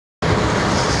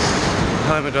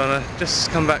Hi Madonna, just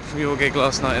come back from your gig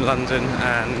last night in London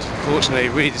and fortunately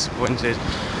really disappointed.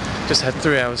 Just had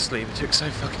 3 hours sleep. It took so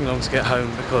fucking long to get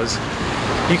home because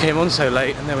you came on so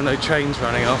late and there were no trains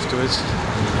running afterwards.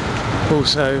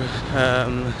 Also,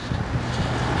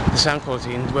 the sound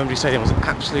quality in Wembley Stadium was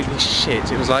absolutely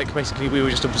shit. It was like basically we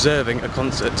were just observing a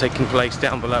concert taking place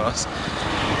down below us.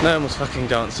 No one was fucking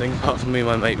dancing apart from me and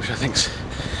my mate, which I think's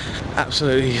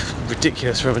absolutely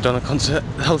ridiculous for a Madonna concert.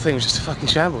 The whole thing was just a fucking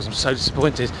shambles. I'm so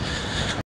disappointed.